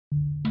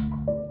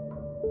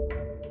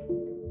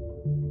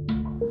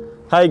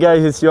Hi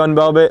guys, it's Yoann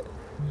Barbet.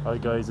 Hi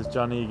guys, it's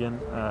John Egan.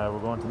 We're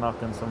going to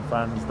knock on some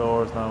fans'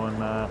 doors now and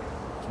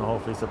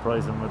hopefully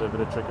surprise them with a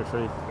bit of trick or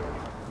treat.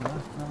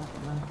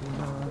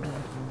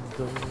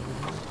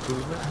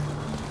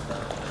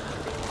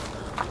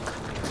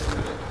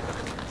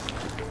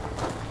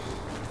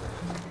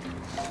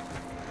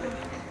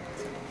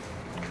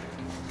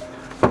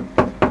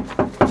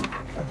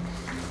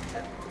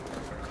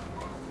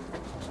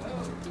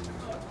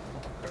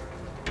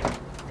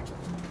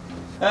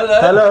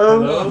 Hello.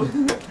 Hello.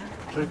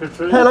 Trick or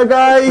treat. Hello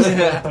guys.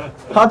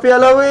 Happy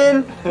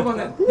Halloween. Come on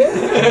then.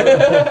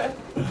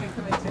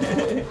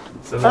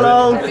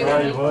 Hello.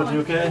 Hi, bud, you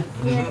okay?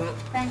 Yeah,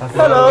 thanks.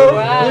 Hello.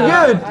 Wow.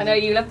 You good? I know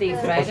you love these,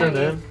 right? What's your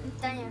don't you? name?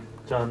 Tanya.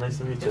 John, nice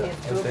to meet you.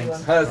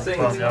 Thanks.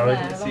 From you,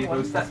 alright? See you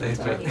both Saturdays,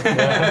 mate.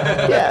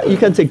 Yeah, you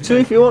can take two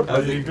if you want.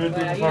 Was you good?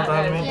 Did you want to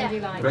have me?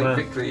 Yeah. Great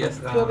victory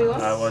yesterday. Will be one?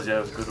 It was, yeah,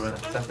 it was a good win.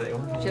 Saturday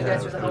one. She'll go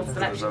through the whole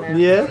selection now.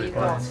 Yeah. 3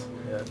 points.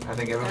 Yeah. I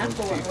think everyone's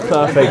too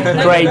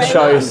Perfect. Great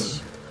shows.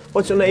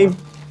 What's your name?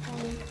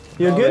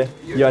 You're good?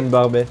 Yoann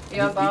Barbet.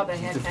 Yoann Barbet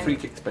here. He's a okay. free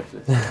kick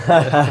specialist.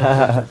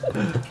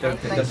 Don't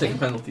take a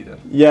penalty then.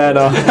 Yeah,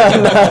 no.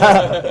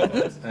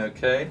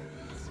 Okay.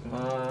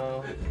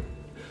 Smile.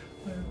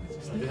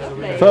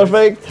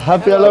 Perfect.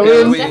 Happy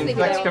Halloween. Definitely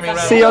Thanks for coming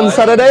around. See you on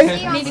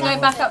Saturday. You need to go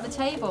back up the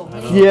table.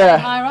 Yeah.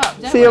 Higher up,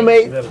 don't See you, we?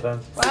 mate. Yeah,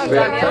 dance. Well Yeah,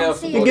 done, can I yeah.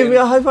 ask You give me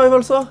a high five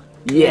also?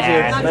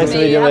 Yeah. Nice Nice to to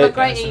meet you, Have a mate.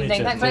 great Nice to meet evening.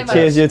 you. Thanks very much.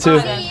 Cheers, you too.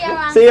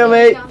 Bye. See you,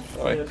 mate.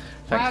 Alright.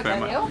 Thanks Wow, very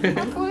much.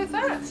 Daniel. How cool is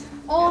that?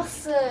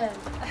 Awesome.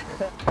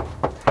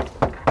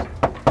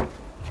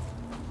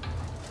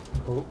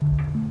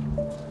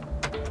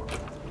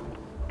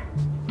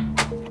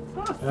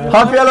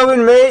 Happy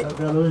Halloween, mate.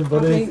 Happy Halloween,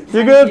 buddy.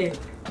 You good?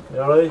 You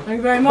alright? Thank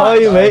you very How are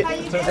you, mate?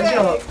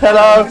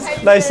 Hello.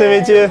 Nice to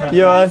meet you.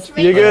 Yoann,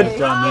 you good?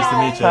 John, nice to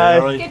meet you. Hi.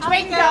 You alright?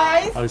 Drink,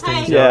 guys. How's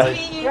things? Yeah.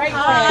 You alright?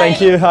 Hi.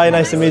 Thank you. Hi,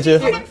 nice to meet you.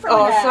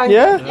 Oh,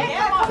 Yeah?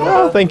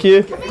 Oh, thank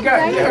you.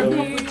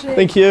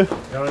 Thank you. You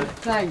alright?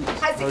 How's it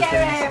How's going?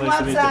 things? Nice to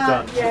Well meet you,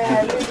 done. John.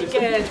 Yeah, really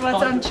good. Well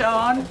done,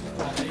 John.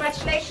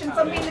 Congratulations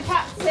on being the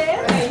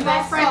captain. My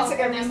friends are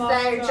going to be so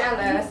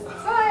jealous.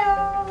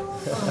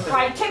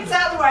 Right, kids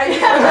out of the way.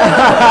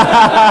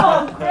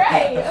 Oh,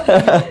 great.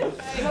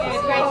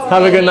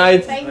 Have a good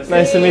night.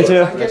 Nice to meet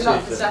you. Good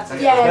luck for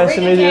Saturday. Yeah, Nice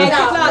to really meet you. good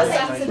luck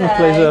Saturday.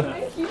 Pleasure.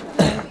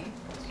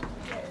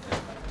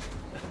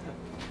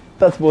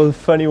 That was a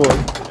funny one.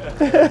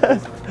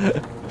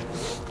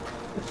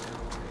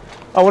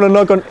 I want to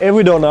knock on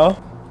every door now.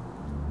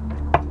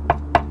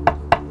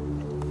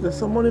 There's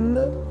someone in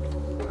there.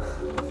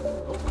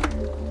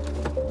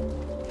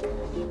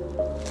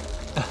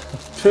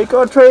 Trick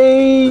or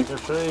treat! Trick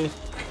or treat.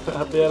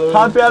 Happy Halloween.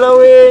 Happy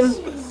Halloween!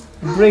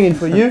 Bring it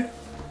for you.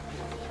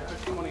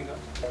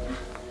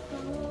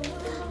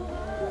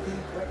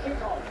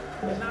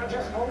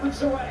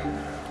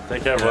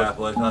 Take care, bud.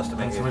 Well, nice to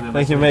meet you.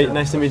 Thank you, mate.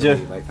 Nice to meet you.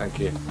 Mate, thank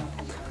you.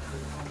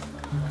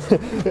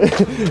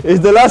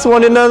 It's the last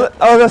one in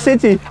our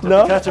city,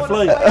 no? Catch a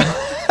flight.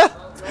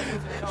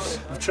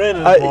 I'm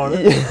training this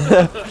morning.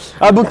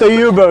 I booked a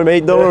Uber,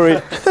 mate. Don't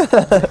worry.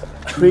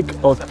 Trick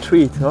or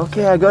treat.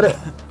 Okay, I got it.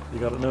 You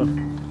got it now.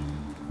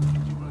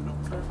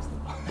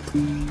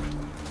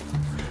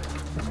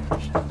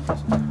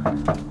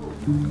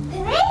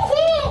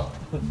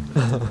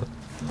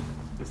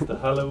 It's the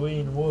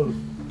Halloween wolf.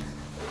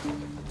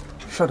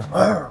 Shut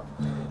up.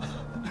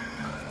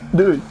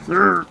 Do it.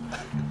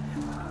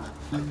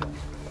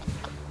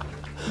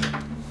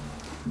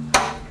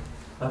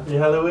 Happy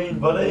Halloween,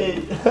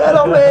 buddy.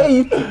 Hello,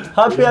 mate.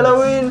 Happy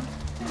Halloween.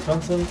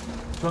 Johnson,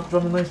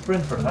 drum a nice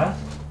Brentford hat.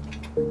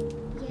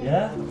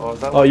 Yeah? Or is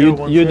that Oh, what you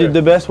once did here?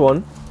 the best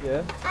one.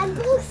 And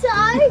also,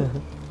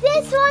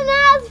 this one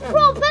has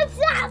proper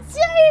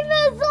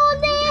tattoos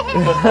on it.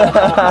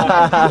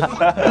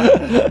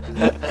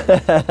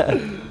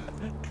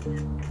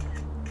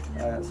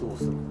 That's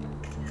awesome.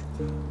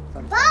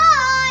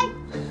 Bye.